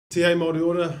Te hei Māori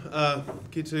ora,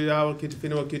 ki te awa, ki te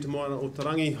whenua, ki te moana o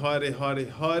Tarangi, haere, haere,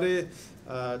 haere.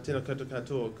 Tēnā koutou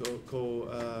katoa, ko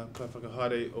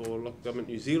whakahaere o Local Government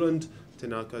New Zealand,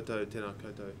 tēnā koutou, tēnā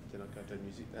koutou, tēnā koutou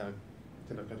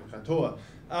tēnā koutou katoa.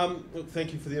 Look,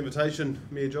 thank you for the invitation,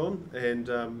 Mayor John, and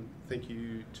thank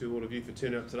you to all of you for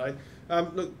turning up today.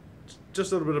 Look,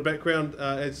 just a little bit of background,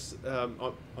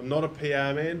 I'm not a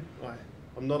PR man.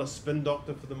 I'm not a spin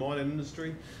doctor for the mining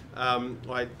industry.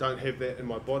 I don't have that in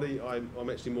my body. I'm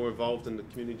actually more involved in the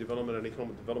community development and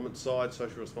economic development side,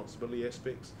 social responsibility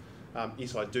aspects.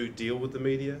 Yes, I do deal with the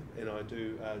media and I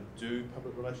do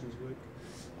public relations work.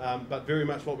 But very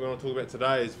much what we want to talk about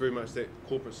today is very much that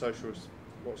corporate social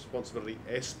responsibility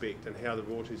aspect and how the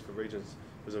Royalties for Regions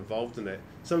was involved in that.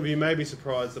 Some of you may be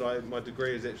surprised that my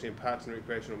degree is actually in Parks and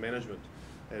Recreational Management.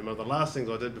 And one of the last things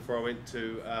I did before I went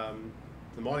to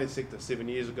the mining sector 7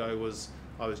 years ago was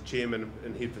I was chairman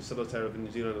and head facilitator of the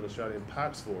New Zealand and Australian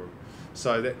Parks Forum.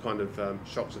 So that kind of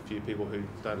shocks a few people who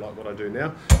don't like what I do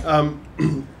now.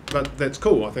 But that's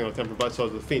cool. I think I come from both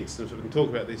sides of the fence, and so we can talk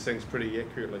about these things pretty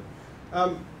accurately.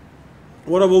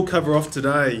 What I will cover off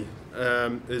today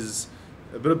is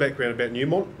a bit of background about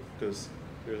Newmont, because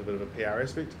there is a bit of a PR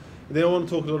aspect. And then I want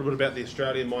to talk a little bit about the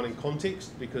Australian mining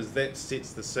context, because that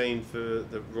sets the scene for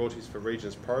the Royalties for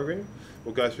Regions program.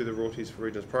 We'll go through the Royalties for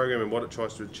Regions program and what it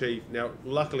tries to achieve. Now,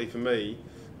 luckily for me,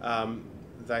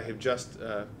 they have just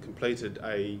completed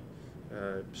a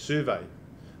survey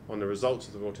on the results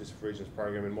of the Royalties for Regions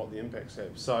program and what the impacts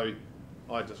have. So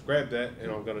I just grabbed that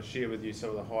and I'm going to share with you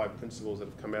some of the high principles that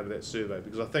have come out of that survey,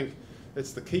 because I think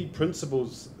it's the key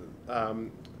principles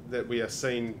that we are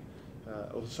seeing,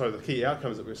 the key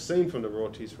outcomes that we've seen from the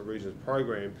Royalties for Regions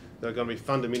program that are going to be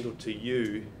fundamental to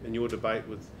you in your debate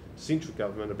with central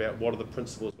government about what are the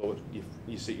principles by which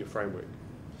you set your framework.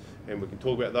 And we can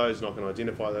talk about those and I can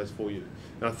identify those for you.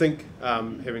 And I think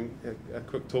having a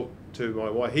quick talk to my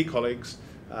Waihi colleagues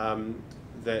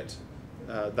that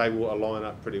they will align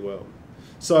up pretty well.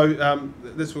 So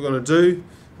that's what we're going to do.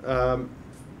 And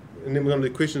then we're going to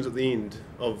do questions at the end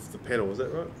of the panel, is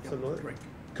that right? Yep, something like that? Correct.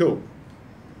 Cool.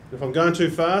 If I'm going too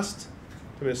fast,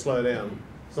 I'm going to slow down.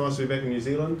 It's nice to be back in New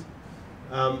Zealand.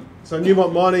 So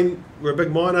Newmont Mining, we're a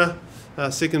big miner,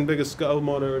 second biggest gold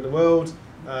miner in the world.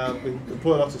 We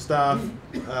employ lots of staff.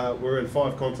 We're in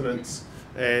 5 continents,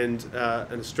 and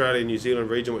in Australia, New Zealand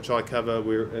region, which I cover,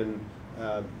 we're in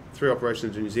 3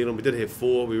 operations in New Zealand. We did have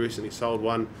 4. We recently sold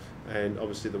 1, and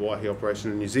obviously the Waihi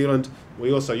operation in New Zealand.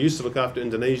 We also used to look after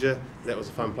Indonesia. That was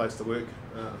a fun place to work,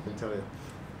 I can tell you.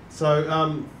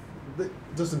 So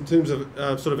just in terms of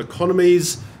sort of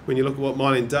economies, when you look at what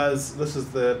mining does, this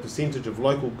is the percentage of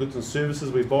local goods and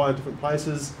services we buy in different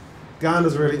places.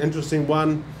 Ghana's a really interesting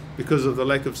one because of the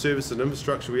lack of service and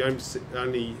infrastructure. We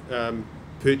only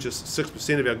purchase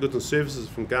 6% of our goods and services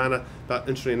from Ghana, but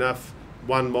interestingly enough,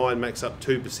 one mine makes up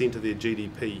 2% of their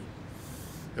GDP.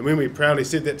 And when we proudly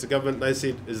said that to government, they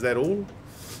said, is that all?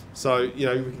 So, you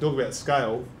know, we can talk about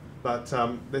scale, but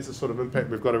that's the sort of impact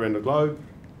we've got around the globe.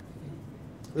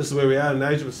 This is where we are in the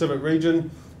Asia Pacific region.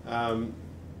 If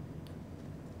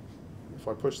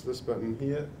I push this button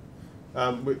here,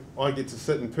 I get to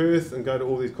sit in Perth and go to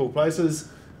all these cool places.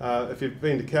 If you've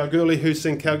been to Kalgoorlie, who's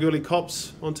seen Kalgoorlie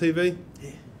cops on TV?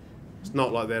 Yeah. It's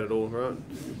not like that at all, right?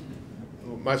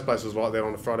 Well, most places are like that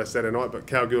on a Friday, Saturday night, but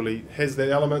Kalgoorlie has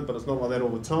that element, but it's not like that all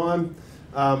the time.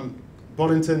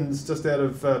 Bonington's just out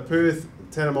of Perth.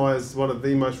 Tanami is one of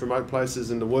the most remote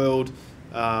places in the world.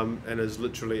 And is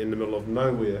literally in the middle of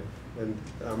nowhere, and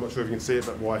I'm not sure if you can see it,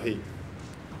 but Waihi.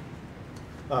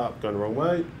 Going the wrong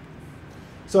way.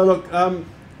 So look,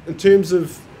 in terms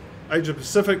of Asia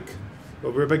Pacific,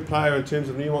 well, we're a big player in terms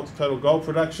of Newmont's total gold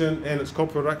production and its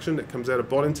copper production that comes out of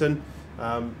Bonington.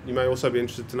 You may also be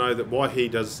interested to know that Waihi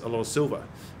does a lot of silver,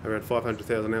 around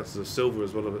 500,000 ounces of silver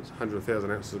as well as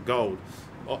 100,000 ounces of gold.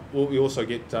 We also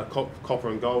get copper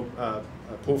and gold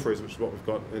porphyries, which is what we've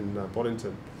got in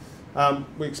Bonington.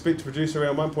 We expect to produce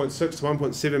around 1.6 to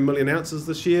 1.7 million ounces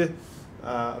this year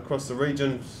across the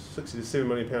region, 60 to 7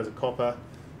 million pounds of copper.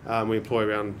 We employ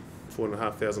around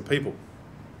 4,500 people.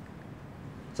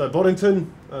 So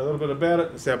Bonington, a little bit about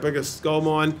it. It's our biggest gold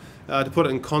mine. To put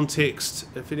it in context,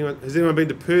 has anyone been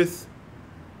to Perth?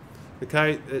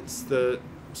 Okay, it's the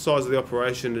size of the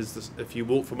operation is this, if you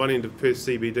walk from one end of Perth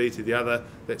CBD to the other,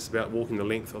 that's about walking the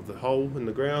length of the hole in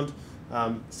the ground.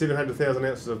 700,000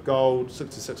 ounces of gold,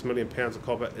 66 million pounds of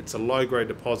copper. It's a low-grade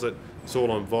deposit. It's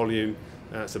all on volume.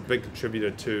 It's a big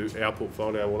contributor to our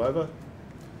portfolio all over.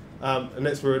 And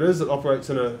that's where it is. It operates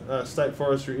in a state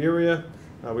forestry area.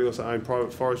 We also own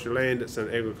private forestry land. It's an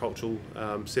agricultural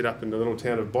setup in the little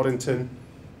town of Boddington,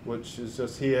 which is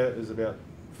just here, is about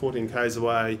 14 k's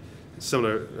away,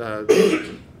 similar,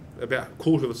 about a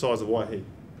quarter of the size of Waihi.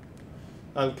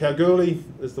 Kalgoorlie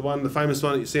is the famous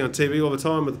one that you see on TV all the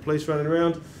time with the police running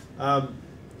around.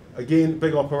 Again,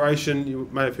 big operation, you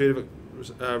may have heard of it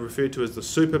referred to as the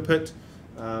Super Pit.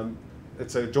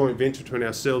 It's a joint venture between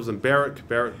ourselves and Barrick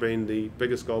being the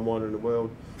biggest gold miner in the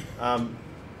world.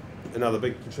 Another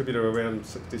big contributor, around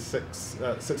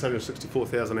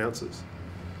 664,000 ounces.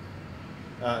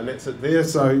 And that's it there.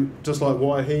 So just like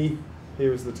Waihi,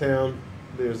 here is the town,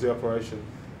 there is the operation.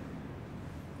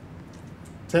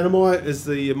 Tanami is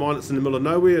the mine that's in the middle of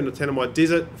nowhere in the Tanami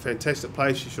Desert. Fantastic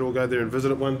place, you should all go there and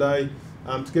visit it one day.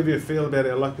 To give you a feel about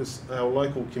our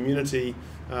local community,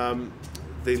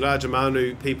 the larger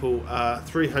Manu people are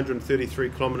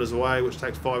 333 kilometres away, which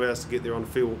takes 5 hours to get there on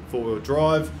four-wheel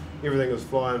drive. Everything is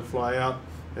fly in, fly out.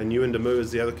 And Yuendamu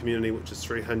is the other community, which is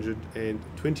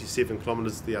 327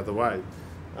 kilometres the other way.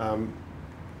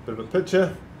 Bit of a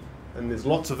picture, and there's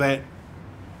lots of that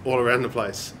all around the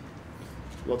place.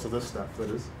 Lots of this stuff,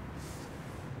 that is.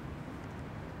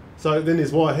 So then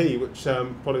there's Waihi, which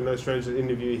probably no stranger to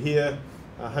any of you here,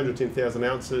 110,000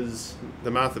 ounces.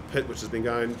 The Martha Pit, which has been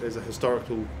going as a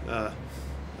historical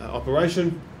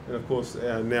operation, and of course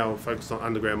now focused on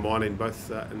underground mining, both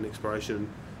in exploration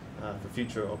for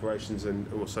future operations and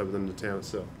also within the town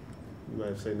itself. You may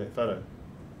have seen that photo.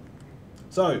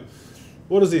 So,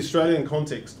 what is the Australian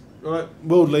context? Right,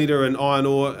 world leader in iron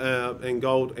ore and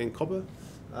gold and copper.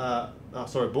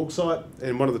 Bauxite,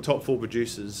 and one of the top 4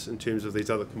 producers in terms of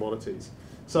these other commodities.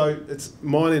 So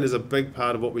mining is a big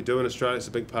part of what we do in Australia. It's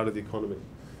a big part of the economy.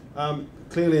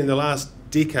 Clearly in the last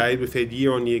decade we've had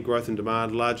year-on-year growth in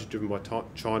demand, largely driven by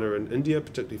China and India,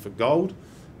 particularly for gold.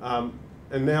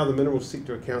 And now the minerals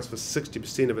sector accounts for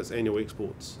 60% of its annual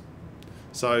exports.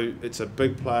 So it's a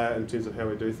big player in terms of how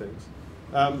we do things.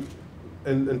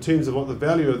 In terms of what the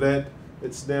value of that,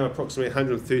 it's now approximately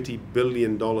 $130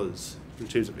 billion in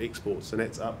terms of exports, and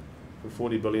that's up from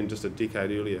 40 billion just a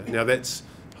decade earlier. Now that's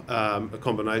a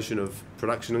combination of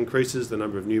production increases, the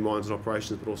number of new mines and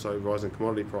operations, but also rising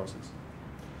commodity prices.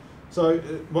 So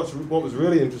what was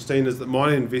really interesting is that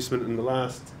mining investment in the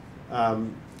last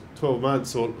 12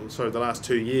 months, the last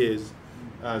 2 years,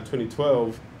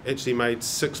 2012, actually made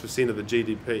 6% of the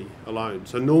GDP alone.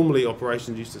 So normally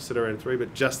operations used to sit around 3%,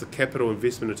 but just the capital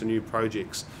investment into new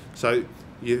projects. So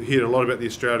you heard a lot about the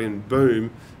Australian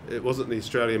boom. It wasn't the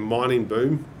Australian mining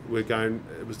boom.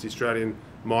 It was the Australian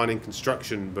mining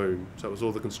construction boom. So it was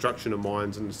all the construction of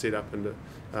mines and the setup and the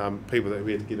people that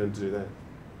we had to get in to do that.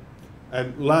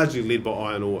 And largely led by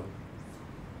iron ore.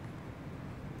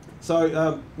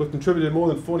 So we've contributed more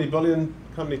than 40 billion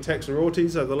company tax and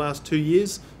royalties over the last 2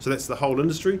 years. So that's the whole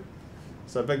industry.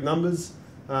 So big numbers.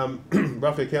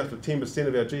 Roughly accounts for 10%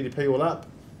 of our GDP all up,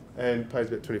 and pays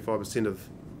about 25% of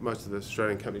most of the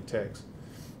Australian company tax.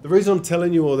 The reason I'm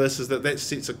telling you all this is that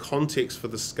sets a context for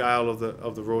the scale of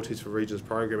the Royalties for Regions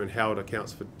program and how it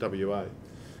accounts for WA.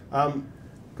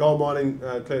 Gold mining,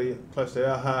 clearly close to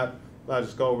our heart,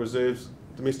 largest gold reserves,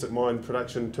 domestic mine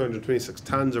production 226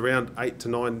 tonnes, around 8,000 to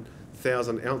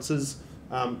 9,000 ounces,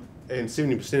 and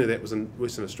 70% of that was in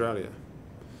Western Australia.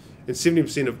 And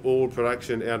 70% of all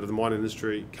production out of the mining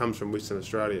industry comes from Western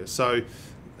Australia. So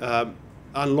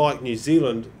unlike New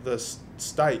Zealand, the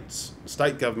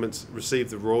state governments receive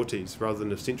the royalties rather than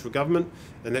the central government,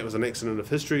 and that was an accident of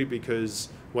history because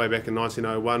way back in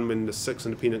 1901, when the 6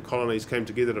 independent colonies came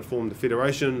together to form the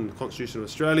Federation, the Constitution of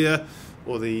Australia,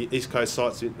 or the East Coast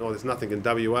sites, there's nothing in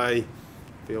WA,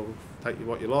 take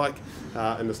what you like,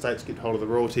 and the states get hold of the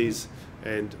royalties,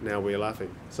 and now we're laughing.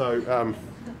 So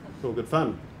it's all good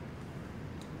fun.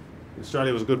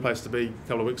 Australia was a good place to be a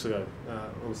couple of weeks ago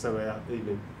on a Saturday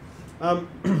evening.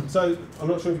 So I'm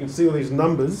not sure if you can see all these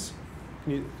numbers.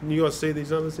 Can you guys see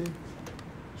these numbers here?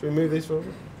 Should we move these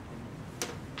forward?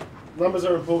 Numbers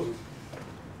are important.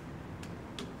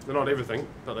 They're not everything,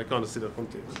 but they kind of set a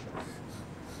context.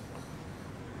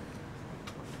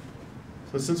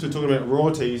 So since we're talking about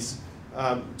royalties,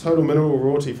 total mineral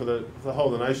royalty for the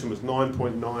whole of the nation was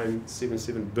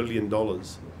 $9.977 billion.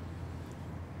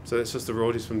 So that's just the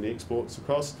royalties from the exports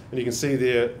across. And you can see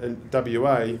there in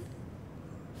WA,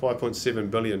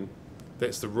 5.7 billion.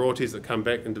 That's the royalties that come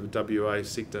back into the WA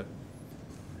sector.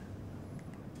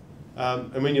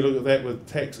 And when you look at that with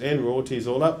tax and royalties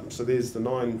all up, so there's the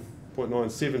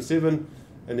 9.977,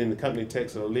 and then the company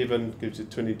tax at 11 gives you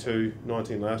 22,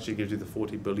 19 last year gives you the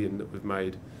 40 billion that we've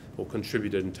made or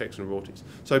contributed in tax and royalties.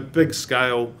 So big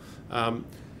scale.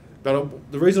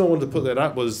 But the reason I wanted to put that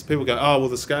up was people go, oh, well,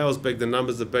 the scale's big, the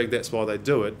numbers are big, that's why they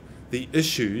do it. The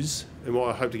issues, and what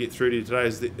I hope to get through to you today,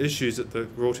 is the issues that the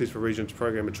Royalties for Regions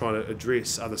program are trying to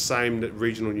address are the same that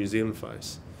regional New Zealand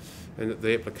face. and that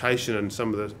the application and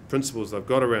some of the principles they've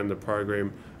got around the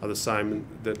program are the same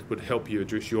that would help you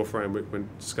address your framework when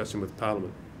discussing with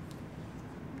Parliament.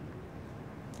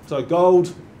 So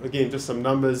gold, again, just some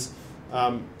numbers.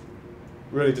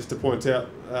 Really just to point out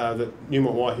that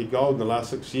Newmont Waihi Gold in the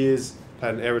last 6 years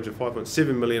paid an average of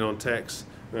 5.7 million on tax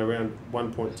and around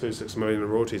 1.26 million in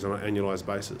royalties on an annualised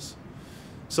basis.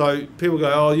 So people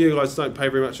go, oh, you guys don't pay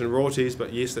very much in royalties,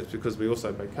 but yes, that's because we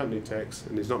also pay company tax,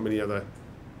 and there's not many other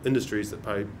industries that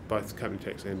pay both company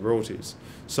tax and royalties.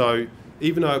 So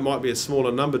even though it might be a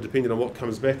smaller number, depending on what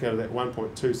comes back out of that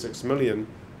 1.26 million,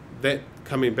 that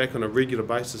coming back on a regular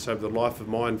basis over the life of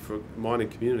mine for mining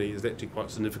community is actually quite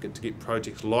significant to get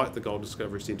projects like the Gold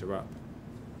Discovery Centre up.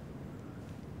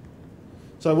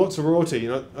 So what's a royalty? You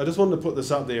know, I just wanted to put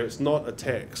this up there. It's not a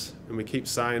tax, and we keep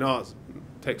saying, oh, it's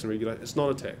tax and regulation. It's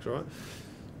not a tax, right?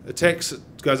 A tax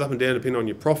goes up and down depending on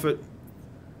your profit.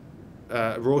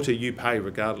 A royalty you pay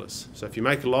regardless. So if you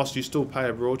make a loss, you still pay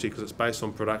a royalty because it's based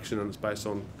on production and it's based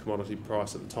on commodity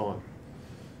price at the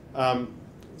time.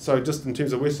 So just in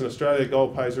terms of Western Australia,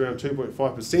 gold pays around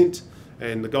 2.5%,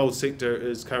 and the gold sector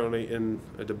is currently in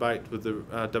a debate with the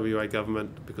WA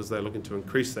government because they're looking to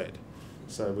increase that.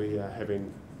 So we are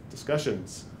having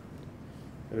discussions.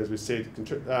 And as we said,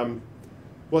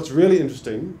 what's really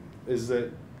interesting is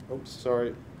that,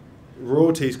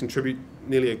 royalties contribute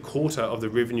nearly a quarter of the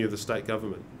revenue of the state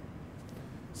government.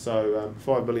 So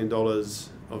 $5 billion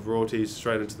of royalties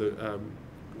straight into the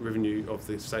revenue of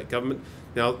the state government.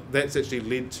 Now that's actually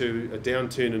led to a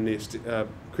downturn in their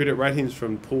credit ratings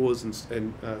from Poor's and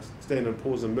Standard &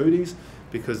 Poor's and Moody's,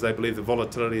 because they believe the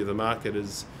volatility of the market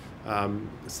is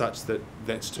such that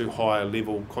that's too high a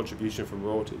level contribution from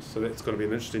royalties. So that's going to be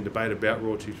an interesting debate about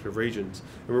royalties for regions.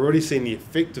 And we're already seeing the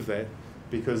effect of that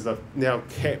because they've now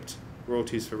capped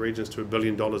royalties for regions to $1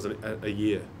 billion a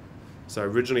year. So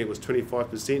originally it was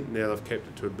 25%, now they've capped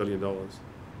it to $1 billion.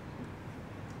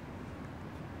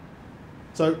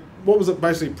 So what was it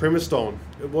basically premised on?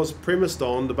 It was premised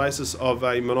on the basis of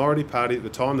a minority party at the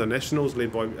time, the Nationals,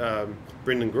 led by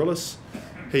Brendan Grillis.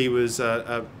 He was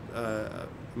a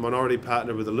minority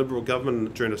partner with the Liberal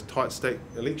government during a tight state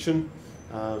election.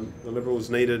 The Liberals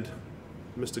needed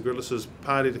Mr Grillis's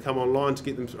party to come online to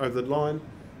get them over the line,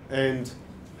 and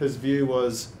his view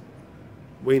was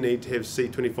we need to see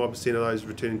 25% of those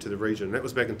returning to the region. That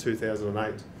was back in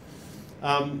 2008.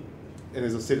 And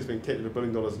as I said, it's been capped at $1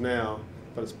 billion now,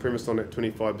 but it's premised on that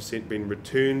 25% being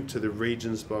returned to the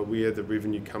regions by where the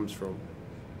revenue comes from.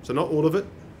 So not all of it,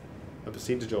 a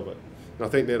percentage of it. And I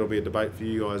think that'll be a debate for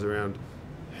you guys around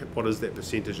what is that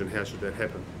percentage and how should that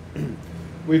happen.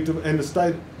 They've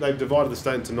divided the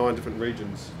state into 9 different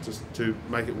regions just to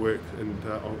make it work, and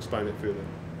I'll explain that further.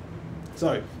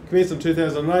 So, commenced in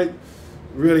 2008,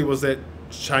 really was that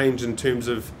change in terms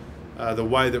of the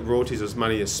way that royalties as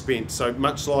money is spent. So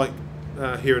much like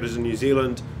here it is in New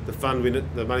Zealand,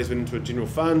 the money's went into a general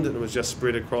fund and it was just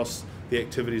spread across the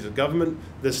activities of government.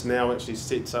 This now actually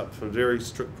sets up for very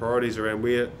strict priorities around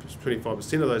where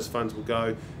 25% of those funds will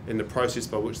go and the process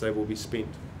by which they will be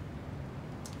spent.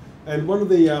 And one of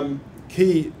the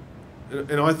key,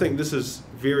 and I think this is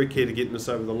very key to getting this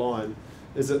over the line,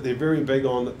 is that they're very big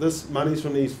on that this monies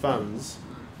from these funds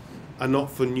are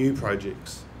not for new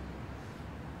projects.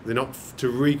 They're not to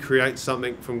recreate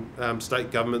something from state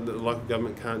government that the local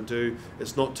government can't do.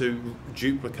 It's not to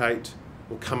duplicate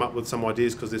or come up with some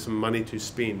ideas because there's some money to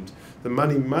spend. The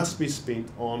money must be spent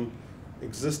on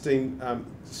existing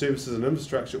services and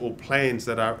infrastructure or plans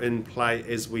that are in play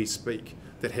as we speak,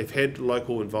 that have had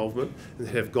local involvement and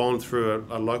that have gone through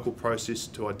a local process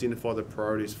to identify the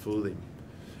priorities for them.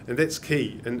 And that's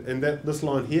key. And that this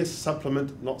line here,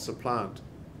 supplement, not supplant.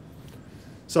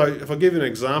 So if I give you an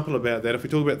example about that, if we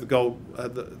talk about the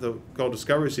Gold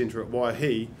Discovery Centre at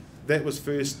Waihi, that was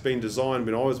first being designed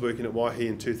when I was working at Waihi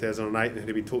in 2008 and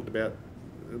had been talked about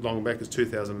long back as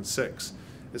 2006.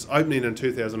 It's opening in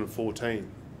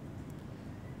 2014.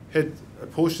 Had a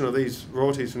portion of these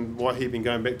royalties from Waihi been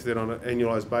going back to that on an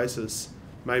annualised basis,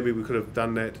 maybe we could have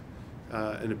done that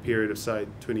in a period of, say,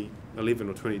 2011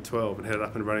 or 2012 and had it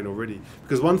up and running already.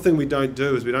 Because one thing we don't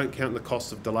do is we don't count the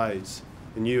cost of delays.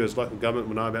 And you as local government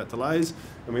will know about delays,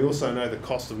 and we also know the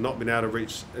cost of not being able to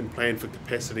reach and plan for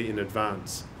capacity in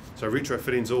advance. So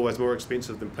retrofitting is always more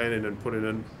expensive than planning and putting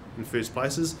in first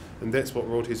places, and that's what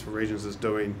Royalties for Regions is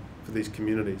doing for these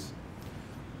communities.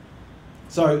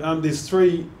 So there's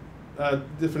 3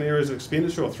 different areas of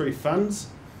expenditure, or 3 funds.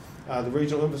 The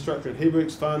Regional Infrastructure and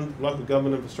Headworks Fund, Local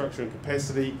Government Infrastructure and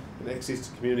Capacity, and Access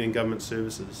to Community and Government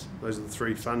Services. Those are the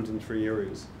 3 funds in 3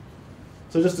 areas.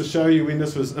 So just to show you when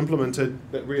this was implemented,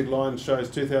 that red line shows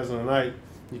 2008.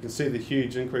 you can see the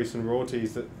huge increase in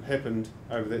royalties that happened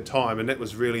over that time, and that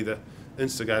was really the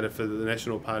instigator for the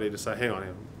National Party to say, hang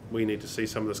on, we need to see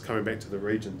some of this coming back to the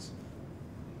regions.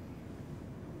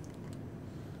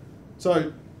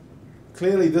 So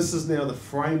clearly this is now the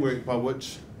framework by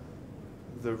which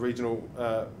the region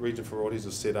for royalties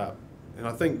is set up. And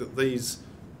I think that these,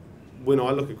 when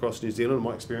I look across New Zealand,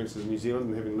 my experiences in New Zealand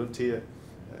and having lived here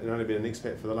and only been an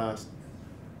expat for the last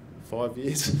 4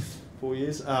 years,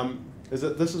 is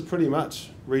that this is pretty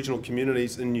much regional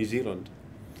communities in New Zealand.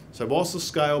 So whilst the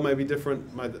scale may be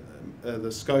different,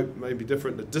 the scope may be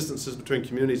different, the distances between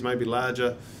communities may be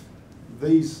larger,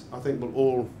 these I think will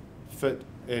all fit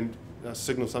and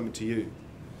signal something to you.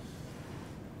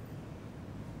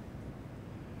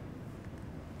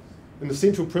 And the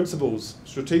central principles,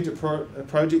 strategic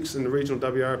projects in the regional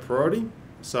WA are priority.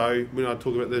 So when I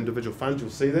talk about the individual funds,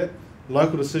 you'll see that.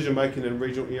 Local decision making in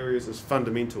regional areas is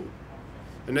fundamental.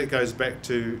 And that goes back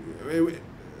to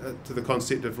the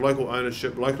concept of local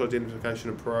ownership, local identification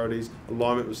of priorities,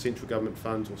 alignment with central government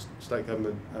funds or state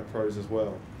government priorities as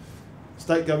well.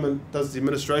 State government does the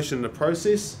administration in the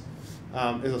process.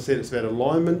 As I said, it's about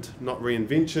alignment, not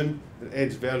reinvention. It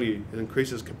adds value, it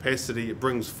increases capacity, it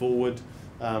brings forward,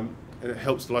 and it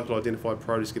helps the local identified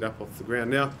priorities get up off the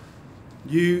ground. Now,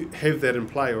 you have that in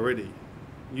play already.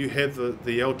 You have the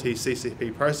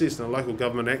LTCCP process and the Local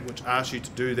Government Act, which asks you to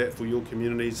do that for your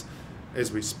communities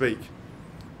as we speak.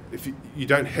 If you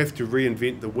don't have to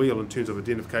reinvent the wheel in terms of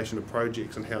identification of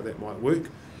projects and how that might work.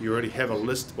 You already have a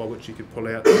list by which you could pull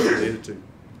out if you needed to.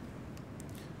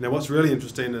 Now, what's really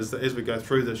interesting is that as we go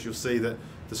through this, you'll see that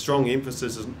the strong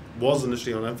emphasis was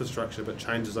initially on infrastructure, but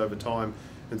changes over time,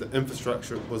 and the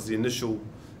infrastructure was the initial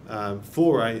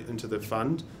foray into the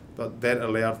fund, but that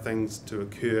allowed things to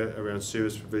occur around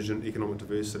service provision, economic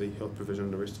diversity, health provision,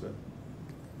 and the rest of it.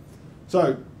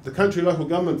 So, the Country Local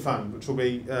Government Fund, which will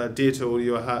be dear to all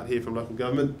your heart here from local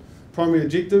government. Primary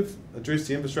objective, address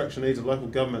the infrastructure needs of local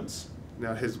governments.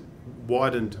 Now, it has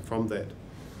widened from that.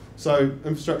 So,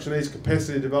 infrastructure needs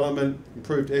capacity development,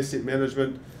 improved asset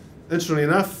management. Interestingly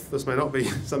enough, this may not be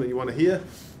something you want to hear,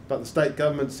 but the state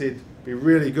government said it'd be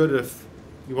really good if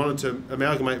you wanted to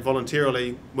amalgamate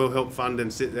voluntarily, we'll help fund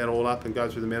and set that all up and go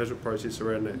through the management process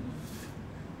around that.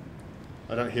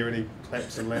 I don't hear any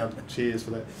claps and loud cheers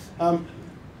for that.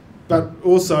 But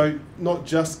also, not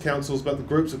just councils, but the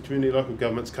groups of community local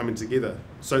governments coming together.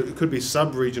 So it could be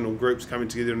sub-regional groups coming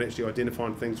together and actually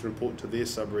identifying things that are important to their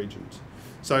sub-regions.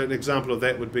 So an example of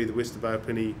that would be the Western Bay of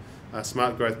Plenty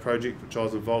Smart Growth Project, which I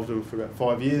was involved in for about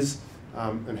 5 years,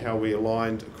 and how we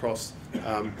aligned across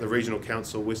the Regional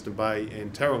Council, Western Bay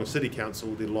and Tauranga City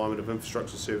Council, the alignment of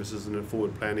infrastructure services and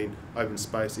forward planning, open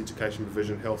space, education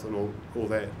provision, health and all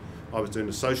that. I was doing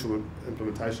the social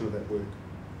implementation of that work.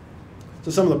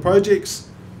 So some of the projects,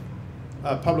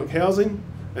 public housing,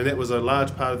 and that was a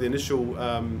large part of the initial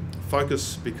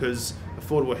focus, because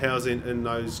affordable housing in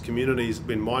those communities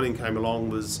when mining came along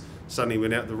was suddenly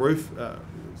went out the roof.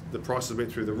 The prices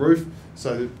went through the roof,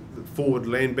 so the forward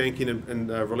land banking and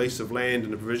release of land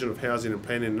and the provision of housing and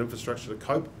planning and infrastructure to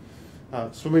cope.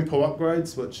 Swimming pool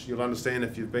upgrades, which you'll understand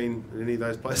if you've been in any of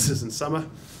those places in summer.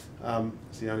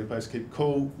 It's the only place to keep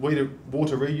cool. Water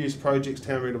reuse projects,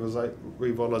 town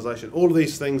revitalisation, all of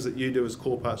these things that you do as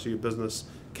core parts of your business,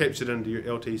 captured into your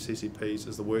LTCCPs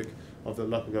is the work of the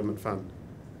Local Government Fund.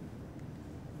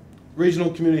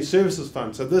 Regional Community Services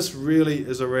Fund. So this really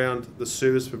is around the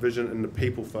service provision and the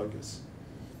people focus.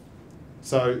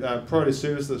 So priority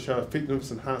services that show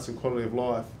effectiveness, enhancing quality of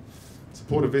life,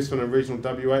 support investment in regional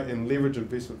WA and leverage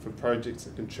investment for projects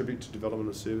that contribute to development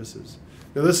of services.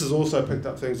 Now this has also picked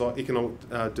up things like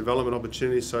economic development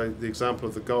opportunities, so the example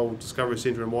of the Gold Discovery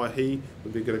Centre in Waihi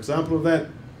would be a good example of that.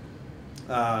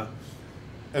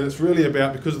 And it's really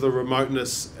about, because of the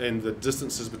remoteness and the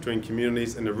distances between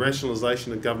communities and the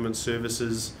rationalisation of government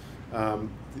services, the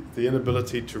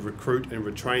inability to recruit and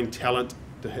retrain talent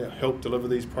to help deliver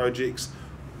these projects,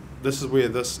 this is where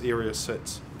this area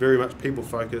sits. Very much people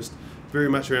focused, very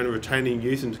much around retaining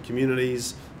youth into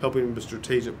communities, helping them with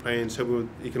strategic plans, helping with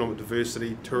economic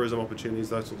diversity, tourism opportunities,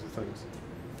 those sorts of things.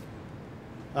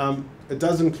 It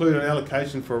does include an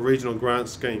allocation for a regional grant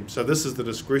scheme. So this is the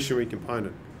discretionary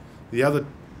component.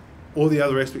 All the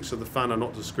other aspects of the fund are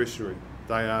not discretionary.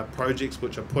 They are projects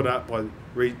which are put up by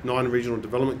 9 regional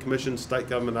development commissions, state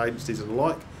government agencies and the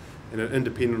like, and an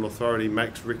independent authority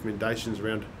makes recommendations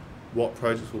around what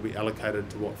projects will be allocated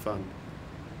to what fund.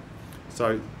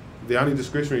 So the only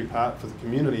discretionary part for the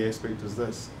community aspect is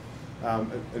this,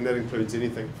 and that includes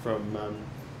anything from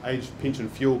age pension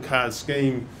fuel card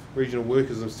scheme, regional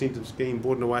workers incentive scheme,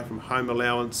 board and away from home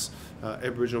allowance,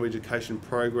 Aboriginal education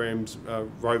programs,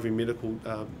 roving medical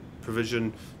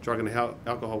provision, drug and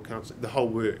alcohol counselling, the whole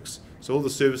works. So all the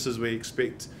services we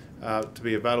expect to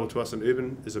be available to us in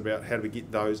urban is about how do we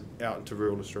get those out into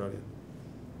rural Australia.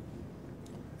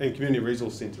 And community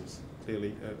resource centres,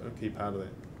 clearly a key part of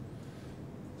that.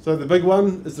 So the big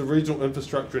one is the Regional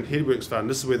Infrastructure and Headworks Fund.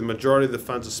 This is where the majority of the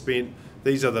funds are spent.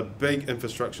 These are the big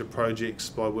infrastructure projects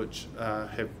by which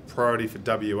have priority for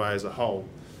WA as a whole.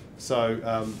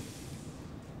 So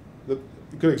the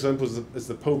good example is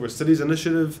the Pilbara Cities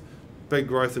Initiative, big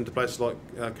growth into places like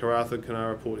Karratha,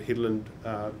 Kanara, Port Hedland,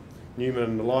 Newmont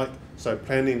and the like. So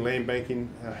planning, land banking,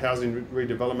 housing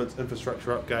redevelopments,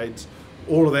 infrastructure upgrades,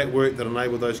 all of that work that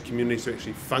enable those communities to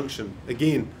actually function.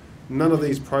 Again, none of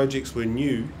these projects were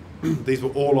new. These were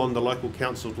all on the local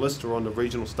council's list or on the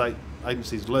regional state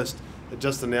agencies list. It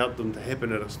just allowed them to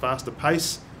happen at a faster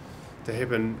pace, to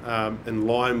happen in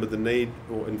line with the need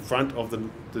or in front of the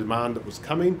demand that was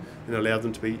coming, and allowed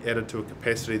them to be added to a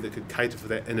capacity that could cater for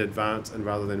that in advance and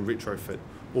rather than retrofit,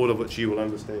 all of which you will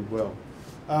understand well.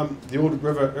 The Ord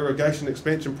River Irrigation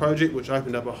Expansion Project, which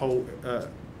opened up a whole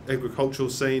agricultural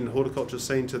scene, horticulture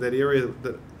scene to that area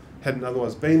that hadn't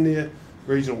otherwise been there.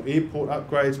 Regional airport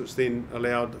upgrades, which then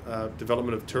allowed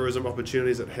development of tourism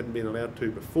opportunities that hadn't been allowed to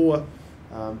before.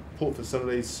 Port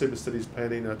facilities, super cities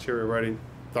planning, arterial roading,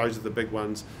 those are the big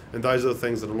ones. And those are the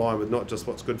things that align with not just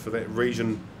what's good for that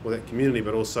region or that community,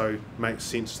 but also makes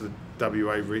sense to the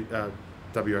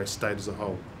WA state as a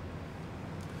whole.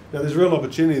 Now there's real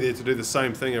opportunity there to do the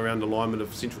same thing around alignment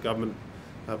of central government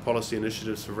policy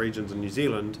initiatives for regions in New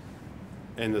Zealand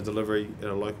and the delivery at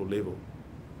a local level.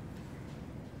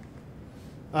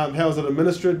 How is it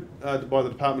administered? By the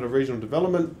Department of Regional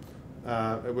Development.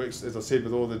 It works, as I said,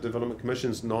 with all the development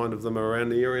commissions, 9 of them are around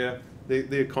the area.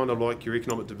 They're kind of like your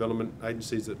economic development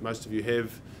agencies that most of you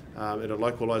have at a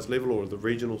localised level or the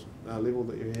regional level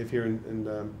that you have here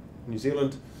in New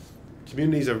Zealand.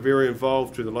 Communities are very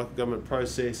involved through the local government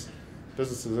process,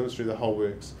 businesses, industry, the whole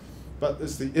works. But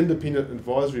it's the independent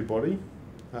advisory body,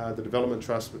 the Development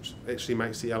Trust, which actually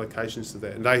makes the allocations to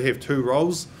that. And they have 2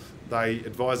 roles. They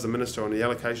advise the Minister on the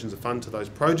allocations of fund to those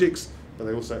projects, but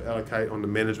they also allocate on the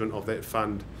management of that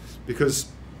fund. Because,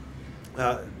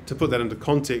 to put that into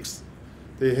context,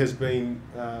 there has been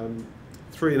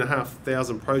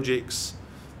 3,500 projects,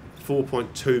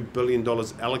 $4.2 billion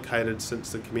allocated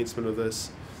since the commencement of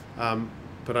this,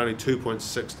 but only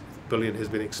 2.6 billion has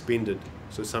been expended.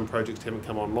 So some projects haven't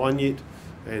come online yet,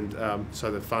 and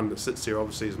so the fund that sits there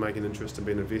obviously is making interest and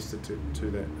being invested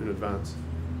to that in advance.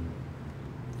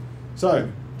 So,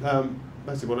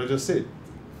 basically what I just said.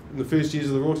 In the first years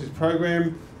of the royalties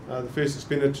program, the first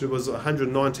expenditure was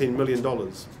 $119 million.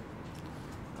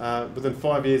 Within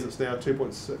 5 years it's now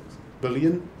 2.6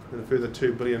 billion, and a further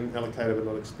 2 billion allocated but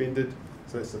not expended.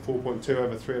 So that's the 4.2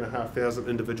 over 3,500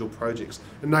 individual projects.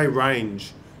 And they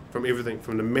range from everything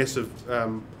from the massive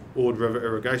Ord River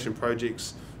irrigation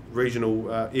projects, regional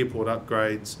airport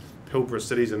upgrades, Pilbara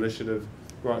Cities Initiative,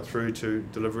 right through to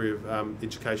delivery of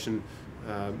education,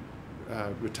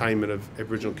 retainment of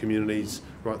Aboriginal communities,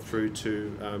 right through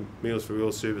to Meals for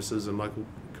Real services and local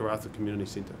Karratha Community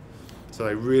Centre. So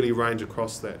they really range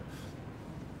across that.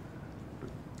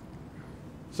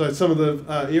 So some of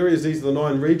the areas, these are the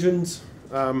 9 regions.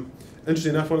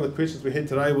 Interesting enough, one of the questions we had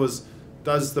today was,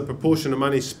 does the proportion of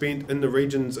money spent in the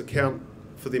regions account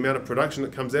for the amount of production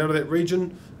that comes out of that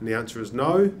region? And the answer is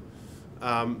no.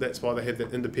 That's why they have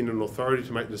that independent authority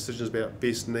to make decisions about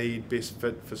best need, best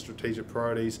fit for strategic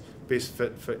priorities, best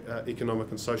fit for economic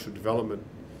and social development.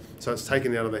 So it's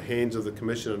taken out of the hands of the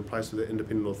Commission and placed with that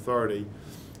independent authority.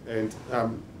 And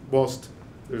whilst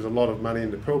there's a lot of money in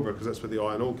the Pilbara, because that's where the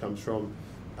iron ore comes from,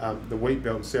 the wheat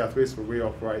belt in southwest where we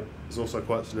operate is also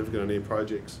quite significant in their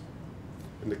projects.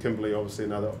 And the Kimberley, obviously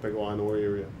another big iron ore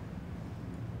area.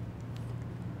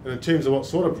 And in terms of what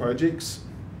sort of projects,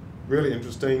 really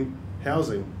interesting,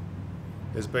 housing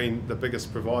has been the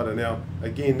biggest provider. Now,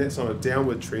 again, that's on a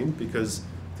downward trend because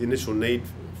the initial need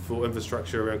for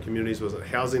infrastructure around communities was at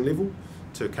housing level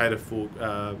to cater for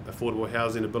affordable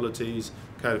housing abilities,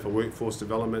 cater for workforce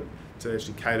development, to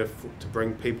actually cater to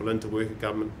bring people into work at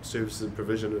government services and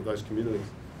provision of those communities.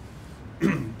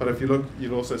 But if you look,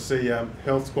 you'll also see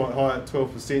health's quite high at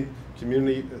 12%,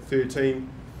 community at 13%.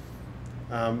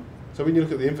 So when you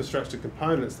look at the infrastructure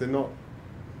components, they're not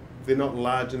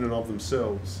large in and of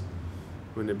themselves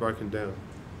when they're broken down.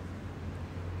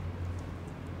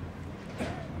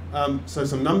 So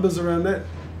some numbers around that.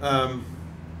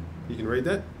 You can read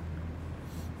that.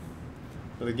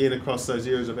 but again across those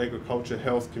areas of agriculture,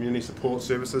 health, community support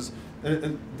services.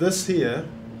 And this here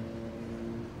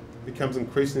becomes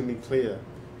increasingly clear.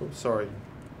 Oops, sorry,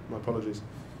 my apologies.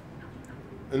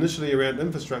 Initially around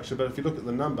infrastructure, but if you look at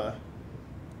the number,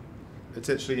 it's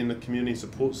actually in the community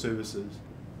support services.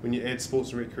 When you add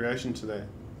sports and recreation to that,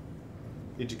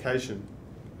 education,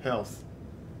 health,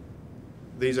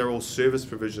 these are all service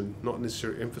provision, not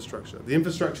necessarily infrastructure. The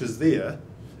infrastructure is there,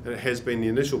 and it has been the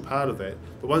initial part of that,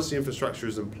 but once the infrastructure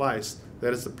is in place,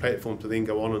 that is the platform to then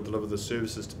go on and deliver the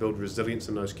services to build resilience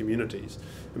in those communities.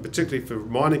 And particularly for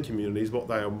mining communities, what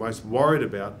they are most worried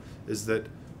about is that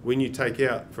when you take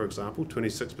out, for example,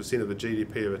 26% of the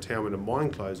GDP of a town when a mine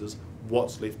closes,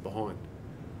 what's left behind?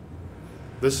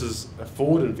 This is a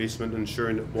forward investment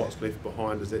ensuring that what's left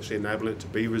behind is actually enabling it to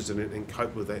be resilient and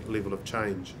cope with that level of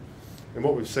change. And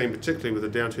what we've seen, particularly with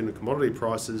the downturn in commodity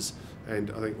prices,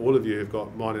 and I think all of you have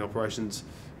got mining operations,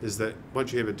 is that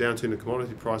once you have a downturn in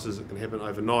commodity prices, it can happen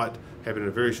overnight, happen in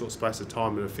a very short space of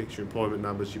time, and affects your employment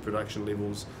numbers, your production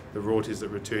levels, the royalties that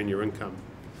return your income.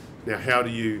 Now, how do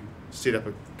you set up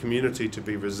a community to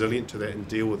be resilient to that and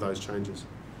deal with those changes?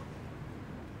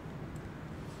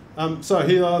 So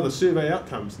here are the survey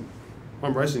outcomes.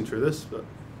 I'm racing through this, but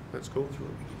that's cool.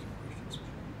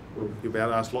 You'll be able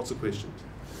to ask lots of questions.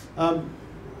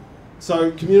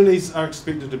 So communities are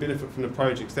expected to benefit from the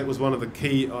projects. That was one of the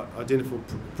key identifiable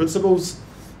principles.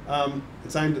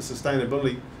 It's aimed at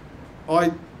sustainability.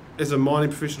 I, as a mining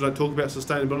professional, don't talk about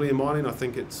sustainability in mining. I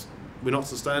think we're not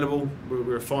sustainable.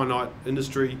 We're a finite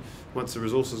industry. Once the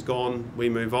resource is gone, we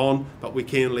move on, but we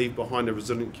can leave behind a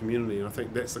resilient community. And I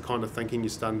think that's the kind of thinking you're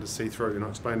starting to see through, and I'll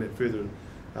explain that further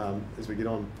as we get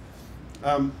on.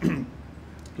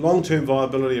 Long-term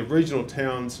viability of regional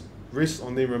towns rests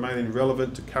on them remaining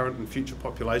relevant to current and future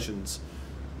populations.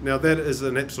 Now that is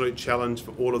an absolute challenge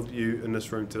for all of you in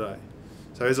this room today.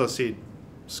 So as I said,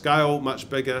 scale much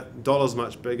bigger, dollars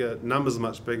much bigger, numbers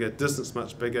much bigger, distance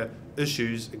much bigger,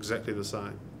 issues exactly the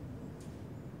same.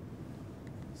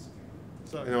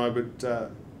 So I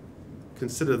would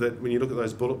consider that when you look at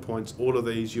those bullet points, all of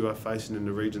these you are facing in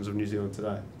the regions of New Zealand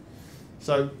today.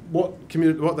 So what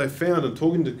they found in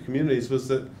talking to communities was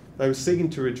that they were seeking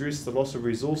to redress the loss of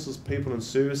resources, people and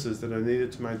services that are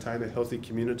needed to maintain a healthy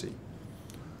community.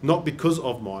 Not because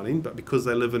of mining, but because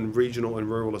they live in regional and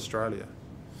rural Australia.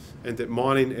 And that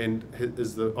mining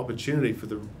is the opportunity for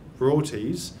the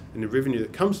royalties and the revenue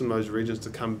that comes from those regions to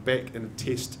come back and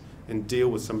attest and deal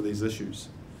with some of these issues.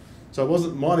 So it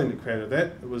wasn't mining that created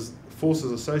that, it was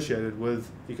forces associated with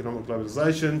economic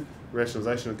globalisation,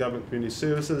 rationalisation of government community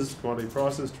services, commodity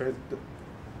prices,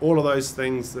 all of those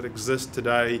things that exist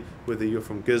today, whether you're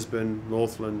from Gisborne,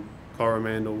 Northland,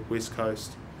 Coromandel, West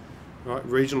Coast. Right?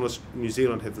 Regional New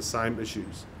Zealand have the same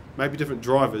issues. Maybe different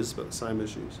drivers, but the same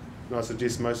issues. And I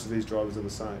suggest most of these drivers are the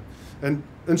same. And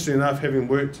interestingly enough, having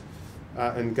worked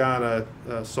in Ghana,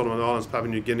 Solomon Islands, Papua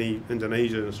New Guinea,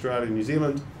 Indonesia, Australia, New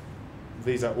Zealand,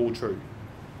 these are all true.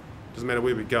 Doesn't matter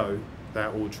where we go, they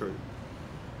are all true.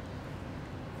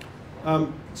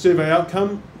 Survey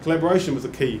outcome, collaboration was the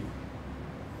key.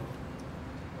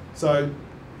 So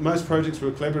most projects were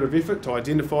a collaborative effort to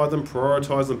identify them,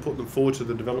 prioritise them, put them forward to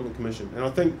the Development Commission. And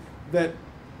I think that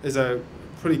is a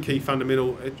pretty key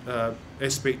fundamental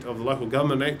aspect of the Local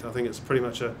Government Act. I think it's pretty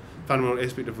much a fundamental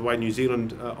aspect of the way New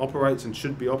Zealand operates and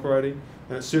should be operating.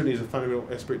 And it certainly is a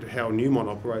fundamental aspect of how Newmont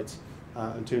operates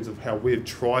in terms of how we've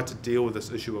tried to deal with this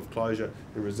issue of closure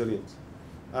and resilience.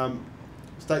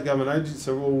 State government agencies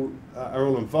are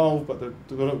all involved, but the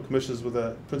Development Commissioners were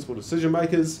the principal decision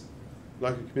makers.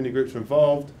 Local community groups are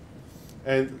involved,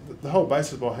 and the whole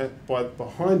basis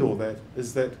behind all that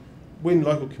is that when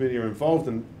local community are involved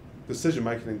in decision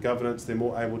making and governance, they're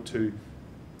more able to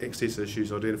access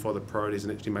issues, identify the priorities,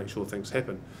 and actually make sure things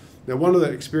happen. Now, one of the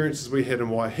experiences we had in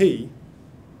Waihi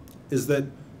is that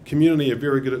community are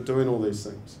very good at doing all these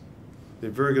things. They're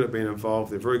very good at being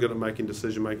involved, they're very good at making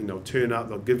decision making, they'll turn up,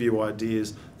 they'll give you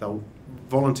ideas, they'll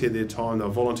volunteer their time, they'll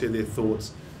volunteer their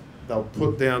thoughts, they'll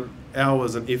put down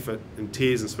hours and effort and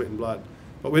tears and sweat and blood.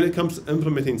 But when it comes to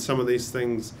implementing some of these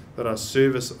things that are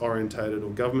service orientated or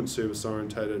government service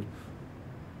orientated,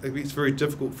 it's very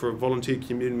difficult for a volunteer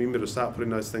community member to start putting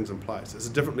those things in place. It's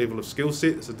a different level of skill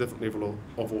set, it's a different level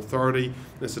of authority,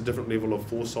 and it's a different level of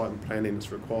foresight and planning that's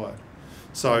required.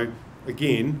 So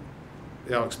again,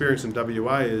 our experience in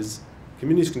WA is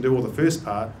communities can do all the first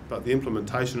part, but the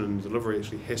implementation and delivery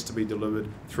actually has to be delivered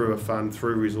through a fund,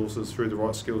 through resources, through the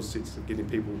right skill sets of getting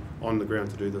people on the ground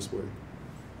to do this work.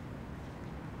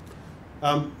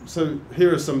 So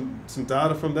here are some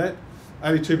data from that.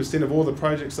 82% of all the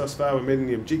projects thus far were meeting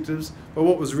the objectives, but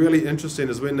what was really interesting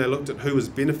is when they looked at who was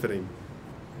benefiting.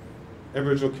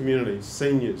 Aboriginal communities,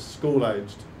 seniors,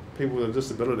 school-aged, people with a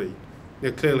disability.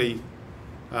 Now clearly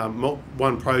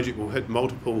one project will hit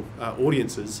multiple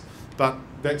audiences, but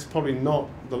that's probably not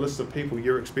the list of people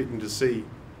you're expecting to see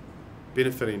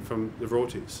benefiting from the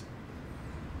royalties.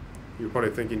 You're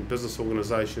probably thinking business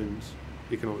organisations,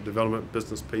 economic development,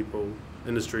 business people,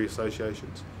 industry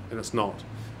associations, and it's not.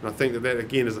 And I think that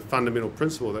again is a fundamental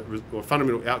principle or a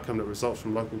fundamental outcome that results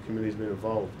from local communities being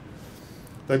involved.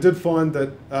 They did find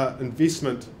that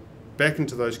investment back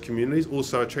into those communities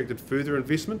also attracted further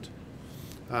investment.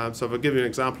 So if I give you an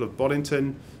example of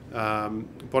Boddington,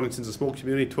 Boddington's a small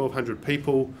community, 1,200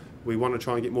 people. We want to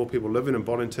try and get more people living in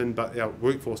Boddington, but our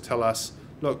workforce tell us,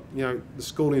 look, the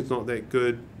schooling's not that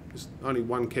good. There's only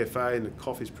one cafe and the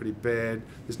coffee's pretty bad.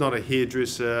 There's not a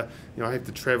hairdresser. I have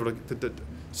to travel.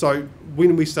 So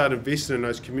when we start investing in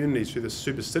those communities through the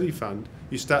Super City Fund,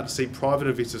 you start to see private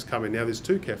investors come in. Now there's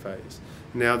 2 cafes.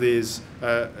 Now there's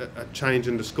a change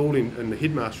in the schooling and the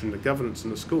headmaster and the governance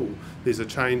in the school. There's a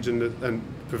change in the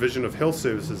provision of health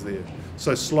services there.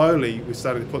 So slowly we're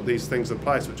starting to put these things in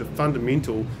place which are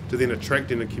fundamental to then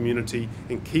attracting the community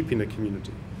and keeping the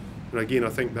community. And again, I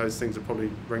think those things are probably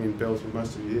ringing bells with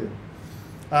most of you here.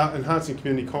 Enhancing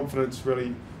community confidence,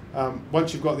 really,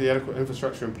 once you've got the adequate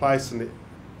infrastructure in place and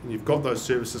you've got those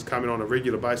services coming on a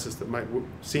regular basis that make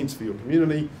sense for your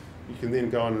community, you can then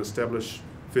go on and establish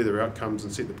further outcomes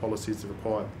and set the policies that are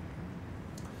required.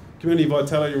 Community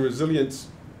vitality and resilience,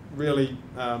 really,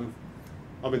 I've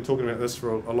been talking about this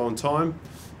for a long time,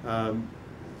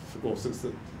 well,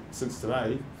 since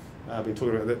today. I've been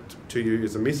talking about that to you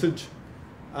as a message.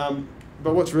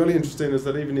 But what's really interesting is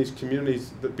that even these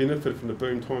communities that benefit from the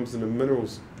boom times in the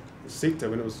minerals sector,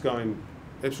 when it was going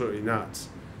absolutely nuts,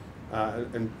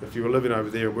 and if you were living over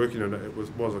there and working on it, it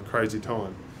was a crazy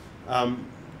time.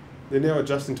 They're now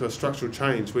adjusting to a structural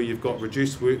change where you've got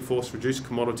reduced workforce, reduced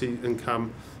commodity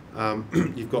income,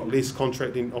 you've got less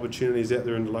contracting opportunities out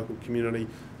there in the local community.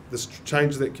 This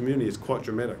change of that community is quite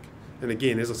dramatic. And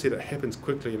again, as I said, it happens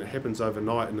quickly and it happens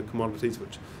overnight in the commodities,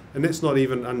 and that's not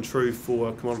even untrue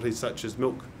for commodities such as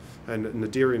milk and in the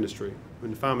dairy industry.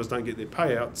 When the farmers don't get their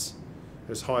payouts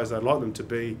as high as they'd like them to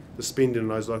be, the spending in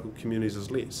those local communities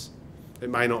is less. It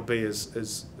may not be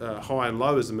as high and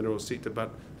low as the mineral sector,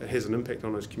 but it has an impact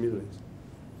on those communities.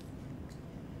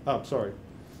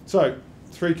 So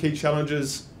 3 key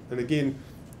challenges, and again,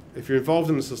 if you're involved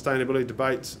in the sustainability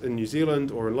debates in New Zealand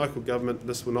or in local government,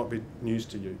 this will not be news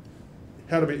to you.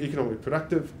 How to be economically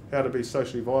productive, how to be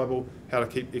socially viable, how to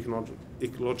keep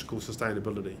ecological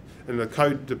sustainability. And the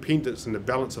codependence and the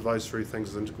balance of those 3 things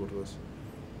is integral to this.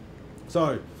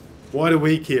 So, why do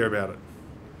we care about it?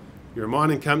 You're a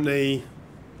mining company,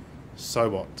 so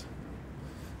what?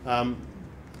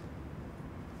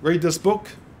 Read this book,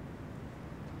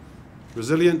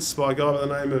 Resilience, by a guy by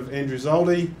the name of Andrew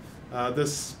Zoldi.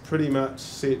 This pretty much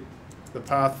set the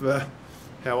path for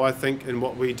how I think and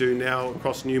what we do now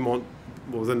across Newmont,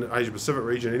 well, within the Asia Pacific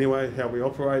region anyway, how we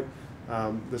operate.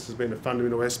 This has been a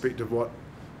fundamental aspect of what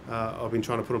I've been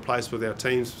trying to put in place with our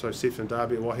teams, so Seth and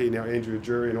Darby at Waihi, now Andrew at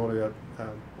Jury and all of our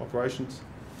operations.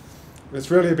 And it's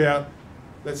really about,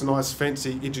 that's a nice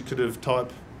fancy educative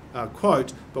type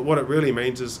quote, but what it really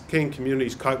means is, can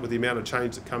communities cope with the amount of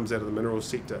change that comes out of the mineral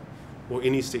sector or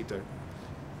any sector?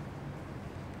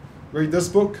 Read this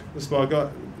book. This is by a guy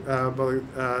by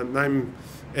the name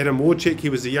Adam Warchek. He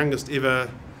was the youngest ever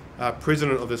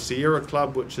president of the Sierra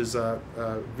Club, which is a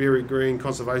very green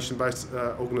conservation-based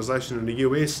organisation in the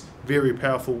US, very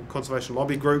powerful conservation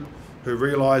lobby group, who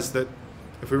realised that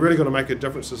if we're really going to make a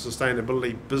difference to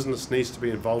sustainability, business needs to be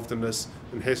involved in this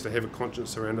and has to have a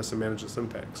conscience around this and manage its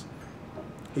impacts.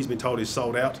 He's been told he's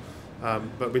sold out,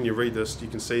 but when you read this, you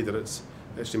can see that it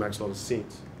actually makes a lot of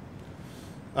sense.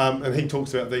 And he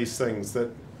talks about these things, that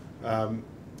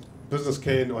business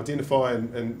can identify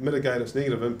and mitigate its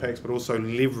negative impacts, but also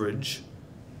leverage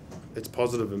its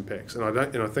positive impacts. And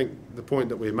I think the point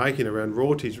that we're making around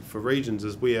royalties for regions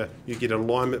is where you get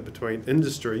alignment between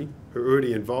industry, who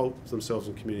already involve themselves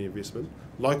in community investment,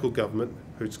 local government,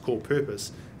 whose core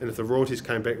purpose, and if the royalties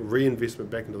came back, reinvestment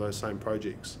back into those same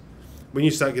projects. When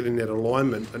you start getting that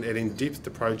alignment and adding depth to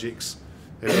projects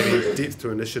and adding depth to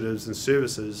initiatives and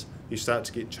services, you start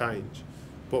to get change.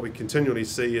 What we continually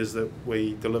see is that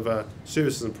we deliver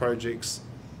services and projects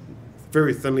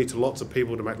very thinly to lots of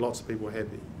people to make lots of people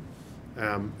happy.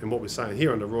 And what we're saying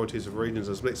here under royalties of regions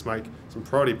is, let's make some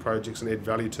priority projects and add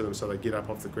value to them so they get up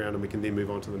off the ground and we can then move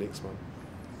on to the next one.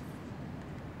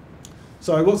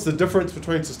 So what's the difference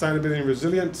between sustainability and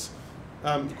resilience?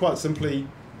 Quite simply,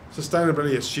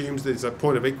 sustainability assumes there's a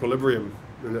point of equilibrium,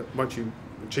 and that once you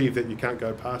achieve that, you can't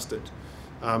go past it.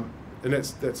 And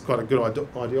that's quite a good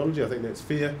ideology. I think that's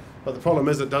fair. But the problem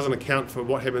is it doesn't account for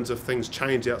what happens if things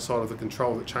change outside of the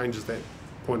control that changes that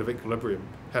point of equilibrium.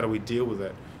 How do we deal with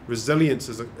that? Resilience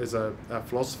as a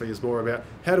philosophy is more about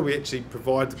how do we actually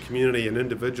provide the community and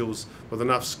individuals with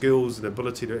enough skills and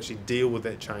ability to actually deal with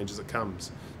that change as it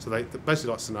comes. So they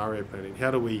basically like scenario planning.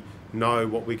 How do we know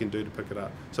what we can do to pick it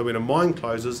up? So when a mine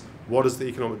closes, what is the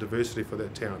economic diversity for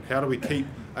that town? How do we keep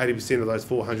 80% of those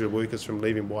 400 workers from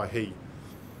leaving Waihi?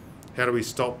 How do we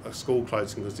stop a school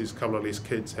closing because there's a couple of less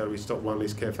kids? How do we stop one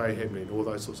less cafe happening? All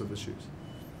those sorts of issues.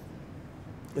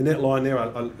 In that line there, I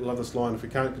love this line, if we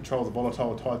can't control the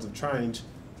volatile tides of change,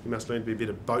 we must learn to be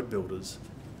better boat builders.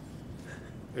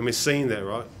 And we're seeing that,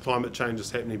 right? Climate change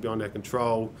is happening beyond our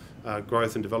control,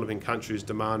 growth in developing countries,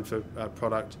 demand for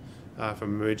product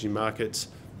from emerging markets,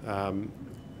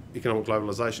 economic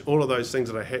globalisation, all of those things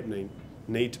that are happening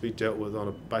need to be dealt with on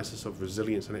a basis of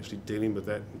resilience and actually dealing with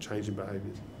that and changing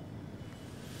behaviours.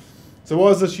 So why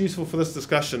is this useful for this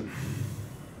discussion?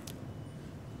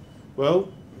 Well,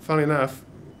 funny enough,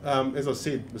 as I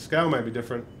said, the scale may be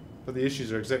different, but the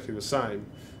issues are exactly the same.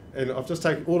 And I've just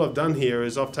taken, all I've done here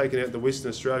is I've taken out the Western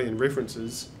Australian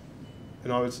references,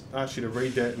 and I would ask you to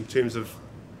read that in terms of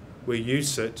where you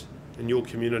sit in your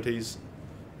communities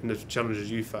and the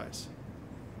challenges you face.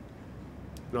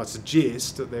 And I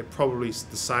suggest that they're probably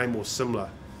the same or similar.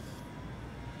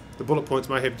 The bullet points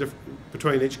may have different,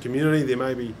 between each community there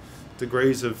may be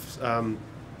degrees of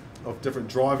different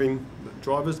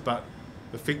drivers, but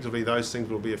effectively those things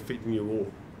will be affecting you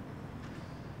all.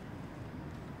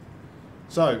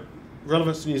 So,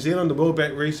 relevance to New Zealand, the World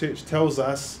Bank research tells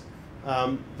us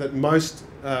that most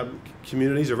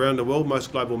communities around the world,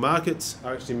 most global markets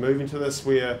are actually moving to this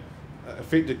where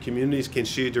affected communities can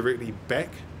share directly back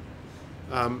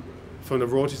from the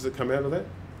royalties that come out of that.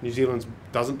 New Zealand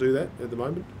doesn't do that at the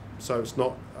moment, so it's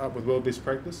not up with world best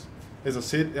practice. As I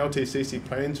said, LTCC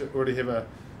plans already have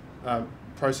a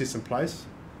process in place,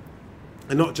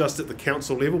 and not just at the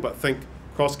council level, but think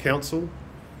cross-council,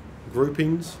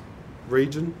 groupings,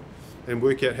 region, and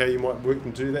work out how you might work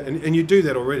and do that. And you do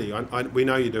that already. We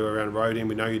know you do around roading,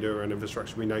 we know you do around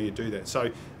infrastructure, we know you do that. So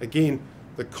again,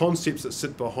 the concepts that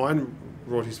sit behind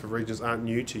royalties for regions aren't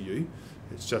new to you.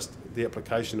 It's just the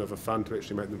application of a fund to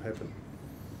actually make them happen.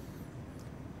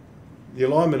 The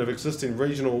alignment of existing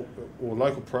regional or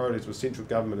local priorities with central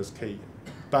government is key.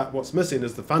 But what's missing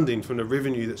is the funding from the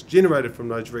revenue that's generated from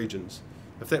those regions.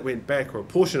 If that went back, or a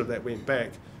portion of that went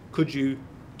back, could you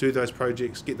do those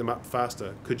projects, get them up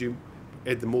faster? Could you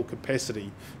add them more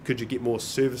capacity? Could you get more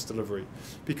service delivery?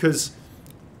 Because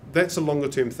that's a longer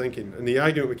term thinking. And the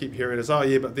argument we keep hearing is, oh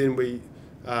yeah, but then we,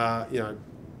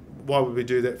 why would we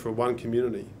do that for one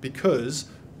community? Because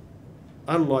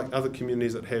unlike other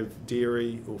communities that have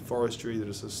dairy or forestry that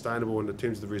are sustainable in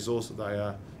terms of the resource that they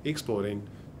are exploiting,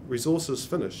 resources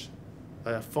finish.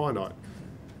 They are finite.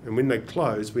 And when they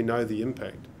close, we know the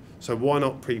impact. So why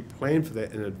not pre-plan for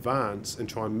that in advance and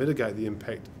try and mitigate the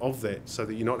impact of that so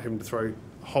that you're not having to throw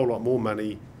a whole lot more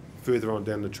money further on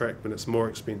down the track when it's more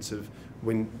expensive,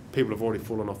 when people have already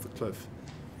fallen off the cliff.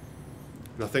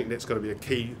 And I think that's got to be a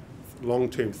key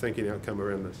long-term thinking outcome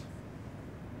around this.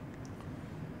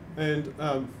 And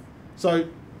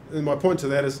and my point to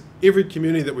that is every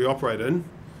community that we operate in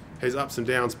has ups and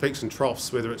downs, peaks and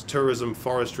troughs, whether it's tourism,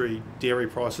 forestry, dairy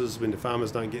prices, when the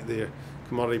farmers don't get their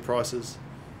commodity prices.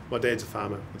 My dad's a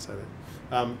farmer, I'd say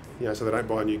that. So they don't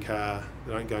buy a new car,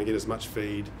 they don't go and get as much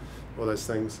feed, all those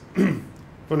things. From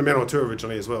the Manawatu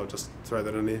originally as well, just throw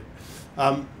that in there.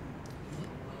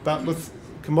 But with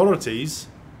commodities,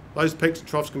 those peaks and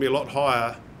troughs can be a lot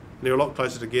higher, and they're a lot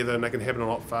closer together, and they can happen a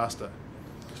lot faster.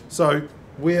 So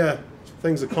where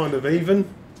things are kind of even,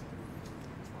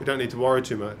 we don't need to worry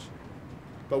too much.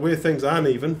 But where things aren't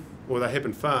even, or they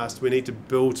happen fast, we need to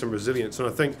build some resilience. And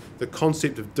I think the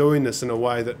concept of doing this in a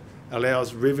way that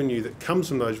allows revenue that comes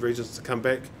from those regions to come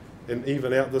back and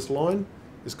even out this line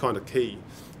is kind of key.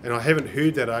 And I haven't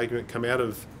heard that argument come out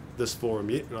of this forum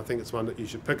yet, and I think it's one that you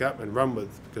should pick up and run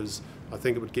with, because I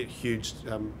think it would get huge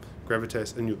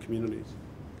gravitas in your communities.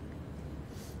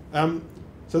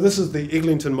 So this is the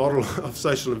Eglinton model of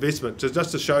social investment,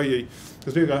 just to show you,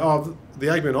 because people go, oh, the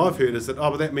argument I've heard is that,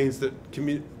 oh, but that means that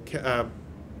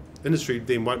industry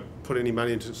then won't put any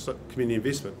money into community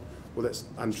investment. Well, that's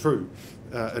untrue.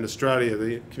 In Australia,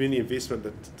 the community investment,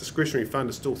 the discretionary fund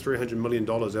is still $300 million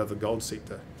out of the gold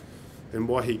sector. And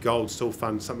Waihi Gold still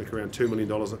funds something around $2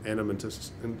 million an annum into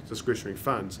discretionary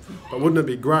funds. But wouldn't it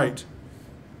be great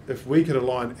if we could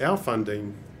align our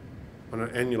funding on an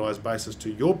annualised basis to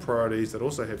your priorities that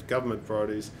also have government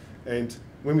priorities? And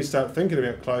when we start thinking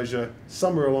about closure,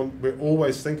 somewhere along, we're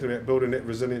always thinking about building that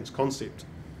resilience concept.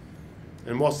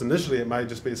 And whilst initially it may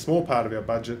just be a small part of our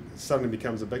budget, it suddenly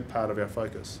becomes a big part of our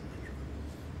focus.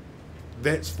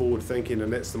 That's forward thinking,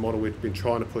 and that's the model we've been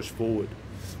trying to push forward.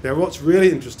 Now, what's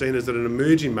really interesting is that in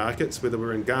emerging markets, whether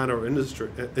we're in Ghana or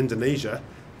Indonesia,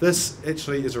 this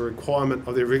actually is a requirement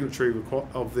of their regulatory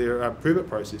permit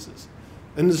processes.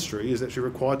 Industry is actually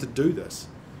required to do this.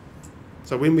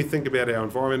 So when we think about our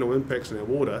environmental impacts on our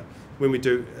water, when we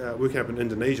do working up in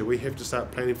Indonesia, we have to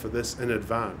start planning for this in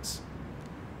advance.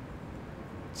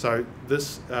 So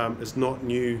this is not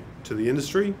new to the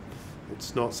industry.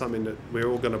 It's not something that we're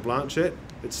all going to blanch at.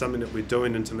 It's something that we're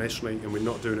doing internationally, and we're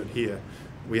not doing it here.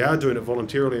 We are doing it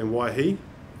voluntarily in Waihi.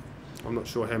 I'm not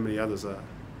sure how many others are.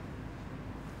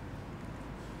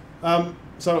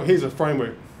 So here's a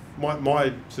framework,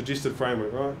 my suggested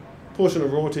framework, right? Portion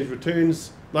of royalties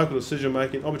returns, local decision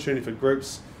making, opportunity for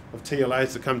groups of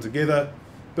TLAs to come together,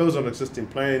 builds on existing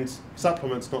plans,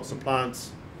 supplements, not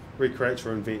supplants, recreates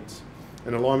or invents,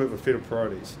 in alignment with federal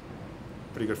priorities.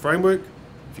 Pretty good framework.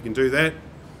 If you can do that,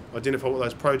 identify what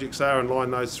those projects are and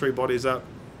line those three bodies up,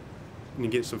 and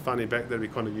you get some funding back, that'd be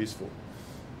kind of useful.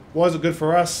 Why is it good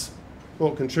for us?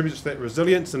 Well, it contributes to that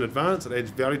resilience in advance. It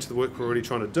adds value to the work we're already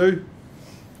trying to do.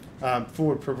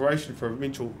 Forward preparation for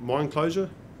eventual mine closure.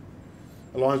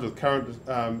 Aligns with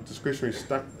current discretionary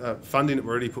funding that we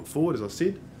already put forward, as I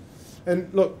said.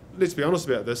 And look, let's be honest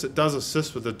about this, it does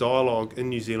assist with the dialogue in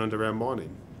New Zealand around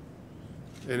mining.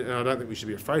 And I don't think we should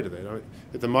be afraid of that.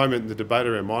 At the moment, the debate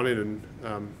around mining,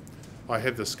 and I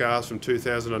have the scars from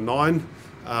 2009.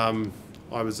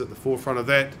 I was at the forefront of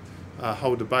that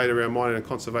whole debate around mining and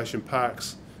conservation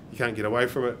parks. You can't get away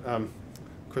from it.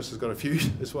 Chris has got a few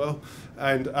as well.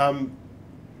 And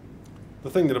the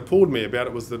thing that appalled me about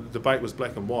it was the debate was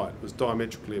black and white. It was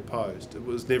diametrically opposed. It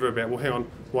was never about, well, hang on,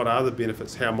 what are the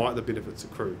benefits? How might the benefits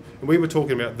accrue? And we were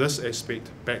talking about this aspect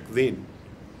back then.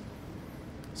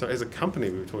 So as a company,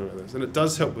 we were talking about this, and it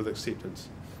does help with acceptance.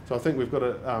 So I think we've got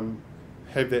to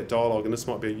have that dialogue, and this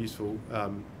might be a useful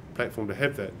platform to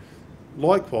have that.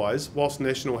 Likewise, whilst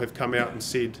National have come out and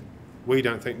said, we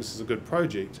don't think this is a good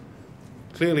project,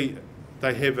 clearly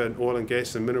they have an oil and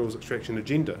gas and minerals extraction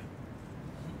agenda.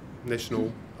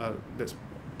 National, that's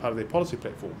part of their policy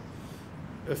platform.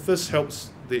 If this helps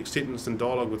the acceptance and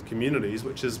dialogue with communities,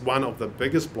 which is one of the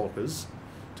biggest blockers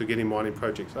to getting mining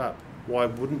projects up, why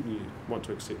wouldn't you want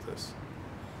to accept this?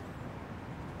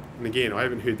 And again, I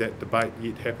haven't heard that debate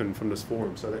yet happen from this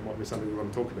forum, so that might be something we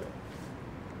want to talk about.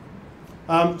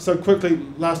 So quickly,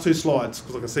 last two slides,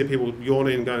 because I can see people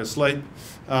yawning and going to sleep,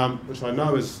 which I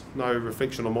know is no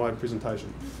reflection on my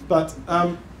presentation. But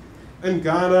in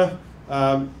Ghana,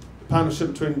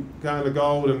 partnership between Ghana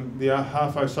Gold and the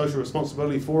Ahafo Social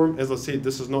Responsibility Forum, as I said,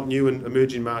 this is not new in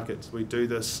emerging markets. We do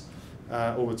this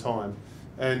all the time.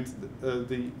 And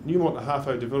the Newmont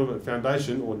Ahafo Development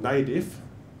Foundation, or NADEF,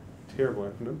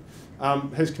 terrible acronym,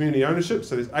 has community ownership.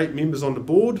 So there's 8 members on the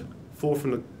board, 4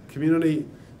 from the community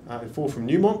and 4 from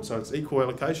Newmont, so it's equal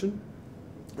allocation.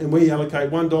 And we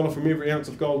allocate $1 from every ounce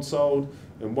of gold sold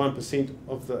and 1%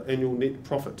 of the annual net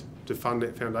profit to fund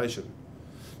that foundation.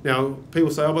 Now, people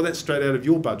say, oh, well, that's straight out of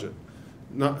your budget.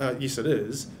 No, yes, it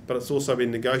is, but it's also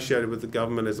been negotiated with the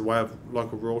government as a way of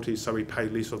local royalties, so we pay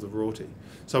less of the royalty.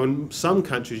 So in some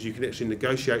countries, you can actually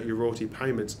negotiate your royalty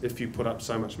payments if you put up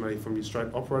so much money from your straight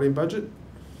operating budget,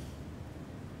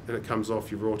 and it comes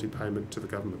off your royalty payment to the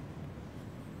government.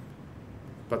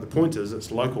 But the point is,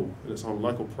 it's local, and it's on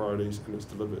local priorities, and it's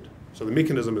delivered. So the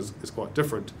mechanism is quite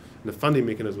different, and the funding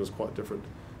mechanism is quite different,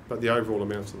 but the overall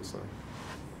amounts are the same.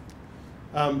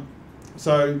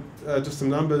 So just some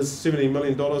numbers, $70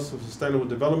 million for sustainable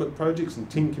development projects in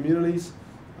 10 communities.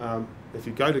 If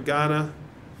you go to Ghana,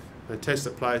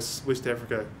 fantastic place, West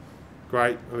Africa,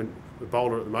 great. I mean,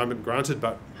 Ebola at the moment, granted,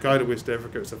 but go to West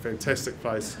Africa, it's a fantastic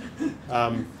place.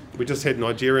 We just had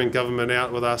Nigerian government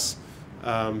out with us.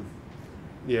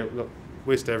 Yeah, look,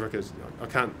 West Africa, I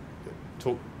can't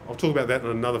talk, I'll talk about that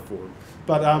in another forum.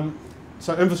 But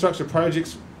so infrastructure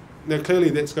projects, now clearly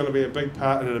that's going to be a big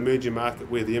part in an emerging market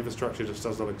where the infrastructure just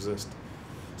does not exist.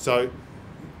 So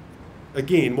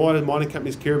again, why do mining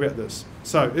companies care about this?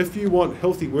 So if you want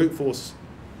healthy workforce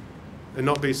and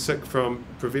not be sick from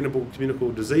preventable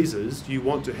communicable diseases, you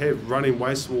want to have running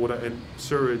wastewater and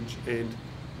sewage and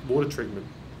water treatment,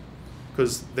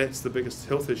 because that's the biggest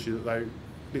health issue that they,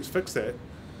 let's fix that.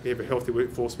 We have a healthy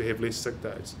workforce, we have less sick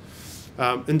days.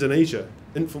 Indonesia,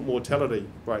 infant mortality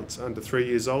rates under 3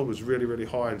 years old was really, really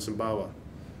high in Zimbabwe.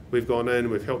 We've gone in,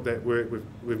 we've helped that work,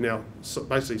 we've now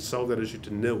basically solved that issue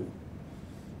to nil.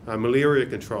 Malaria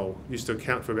control used to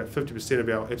account for about 50% of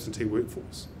our absentee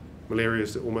workforce. malaria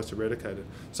is almost eradicated.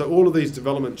 So all of these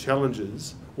development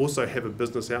challenges also have a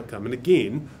business outcome. And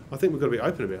again, I think we've got to be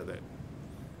open about that.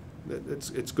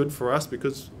 It's good for us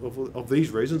because of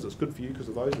these reasons. It's good for you because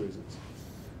of those reasons.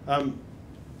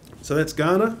 So that's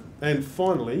Ghana. And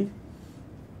finally,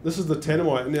 this is the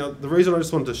Tanami. Now, the reason I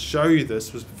just wanted to show you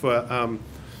this was for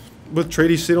with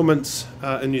treaty settlements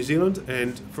in New Zealand,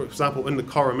 and for example, in the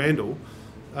Coromandel,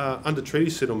 under treaty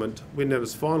settlement, when that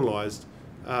was finalised,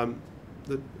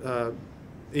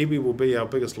 iwi will be our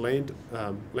biggest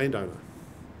landowner.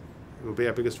 It will be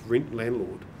our biggest rent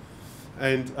landlord.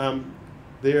 And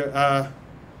there are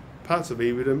parts of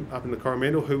iwi up in the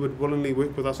Coromandel who would willingly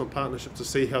work with us on partnership to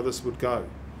see how this would go.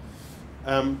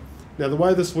 Now, the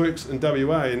way this works in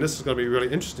WA, and this is going to be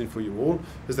really interesting for you all,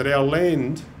 is that our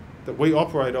land that we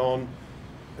operate on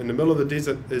in the middle of the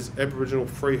desert is Aboriginal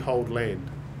freehold land.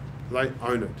 They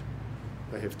own it.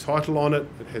 They have title on it.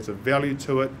 It has a value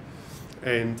to it,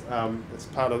 and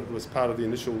it was part of the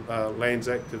initial Lands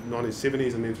Act of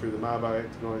 1970s, and then through the Mabo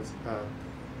Act of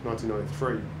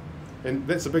 1993. And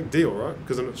that's a big deal, right?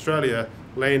 Because in Australia,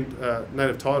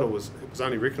 native title was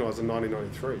only recognised in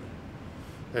 1993,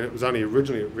 and it was only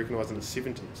originally recognised in the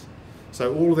 70s.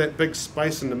 So all of that big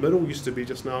space in the middle used to be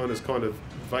just known as kind of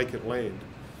vacant land.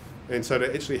 And so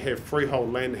to actually have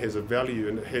freehold land that has a value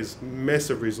and it has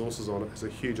massive resources on it is a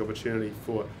huge opportunity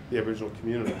for the Aboriginal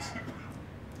communities.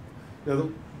 Now,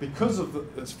 because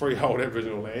of its freehold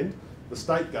Aboriginal land, the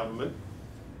state government,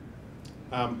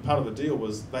 part of the deal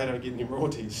was they don't get any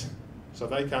royalties. So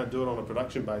they can't do it on a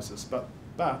production basis, but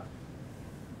the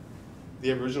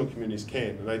Aboriginal communities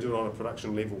can, and they do it on a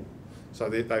production level. So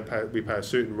we pay a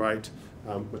certain rate,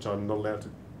 which I'm not allowed to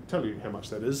tell you how much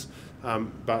that is,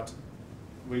 but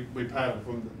we pay it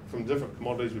from different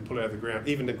commodities we pull out of the ground.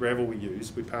 Even the gravel we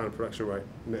use, we pay on a production rate,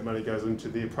 and that money goes into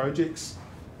their projects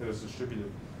and is distributed.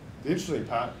 The interesting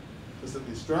part is that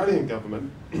the Australian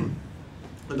government,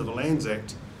 under the Lands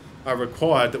Act, are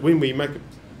required that when we make it,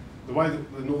 the way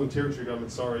that the Northern Territory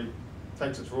government,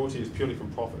 takes its royalty is purely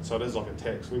from profit, so it is like a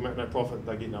tax. We make no profit,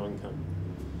 they get no income.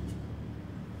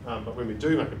 But when we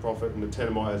do make a profit, and the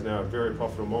Tanami is now a very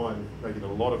profitable mine, they get a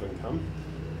lot of income.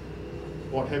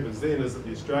 What happens then is that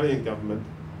the Australian government,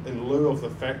 in lieu of the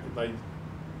fact that they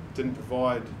didn't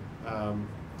provide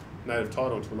native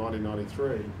title until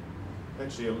 1993,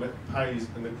 actually pays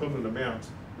an equivalent amount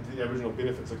into the Aboriginal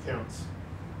benefits accounts,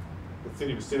 with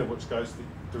 30% of which goes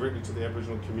directly to the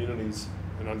Aboriginal communities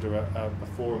and under a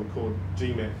forum called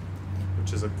GMAP,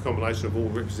 which is a combination of all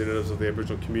representatives of the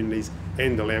Aboriginal communities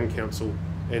and the Land Council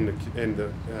and the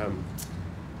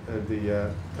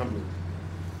company.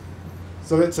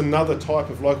 So that's another type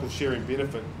of local sharing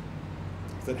benefit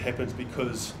that happens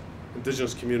because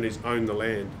Indigenous communities own the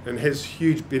land and has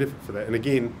huge benefit for that. And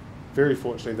again, very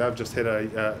fortunately, they've just had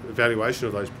a evaluation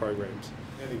of those programs.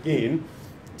 And again,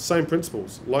 same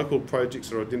principles. Local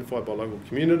projects are identified by local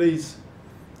communities,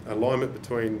 alignment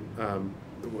between,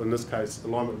 in this case,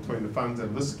 alignment between the funds out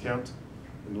of this account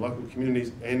and the local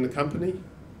communities and the company,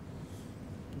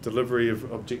 delivery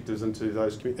of objectives into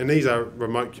those communities. And these are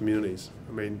remote communities.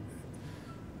 I mean,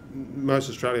 most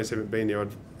Australians haven't been there.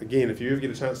 Again, if you ever get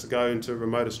a chance to go into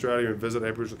remote Australia and visit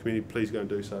Aboriginal community, please go and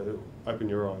do so. It'll open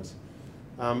your eyes.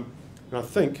 And I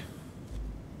think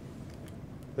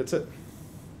that's it.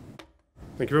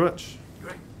 Thank you very much.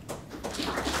 Great.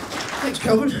 Thanks,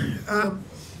 Kelvyn.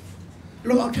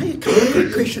 Look, I'll tell you a couple of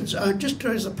quick questions. Just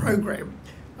as a program,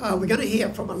 we're going to hear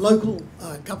from a local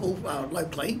couple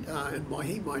locally, and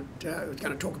he was going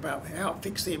to talk about how it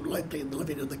affects them locally and the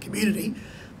living in the community.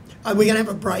 We're going to have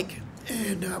a break,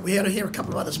 and we're going to hear a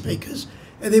couple of other speakers,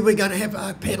 and then we're going to have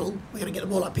a panel. We're going to get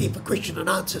them all up here for question and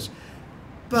answers.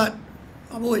 But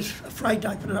I'm always afraid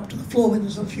to open it up to the floor when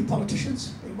there's a few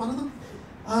politicians, being one of them.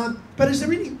 But is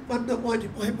there anyone that might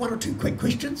have one or two quick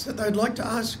questions that they'd like to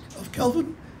ask of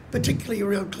Kelvyn, particularly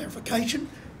around clarification,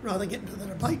 rather than getting into the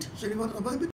debate? Is there anyone at the moment?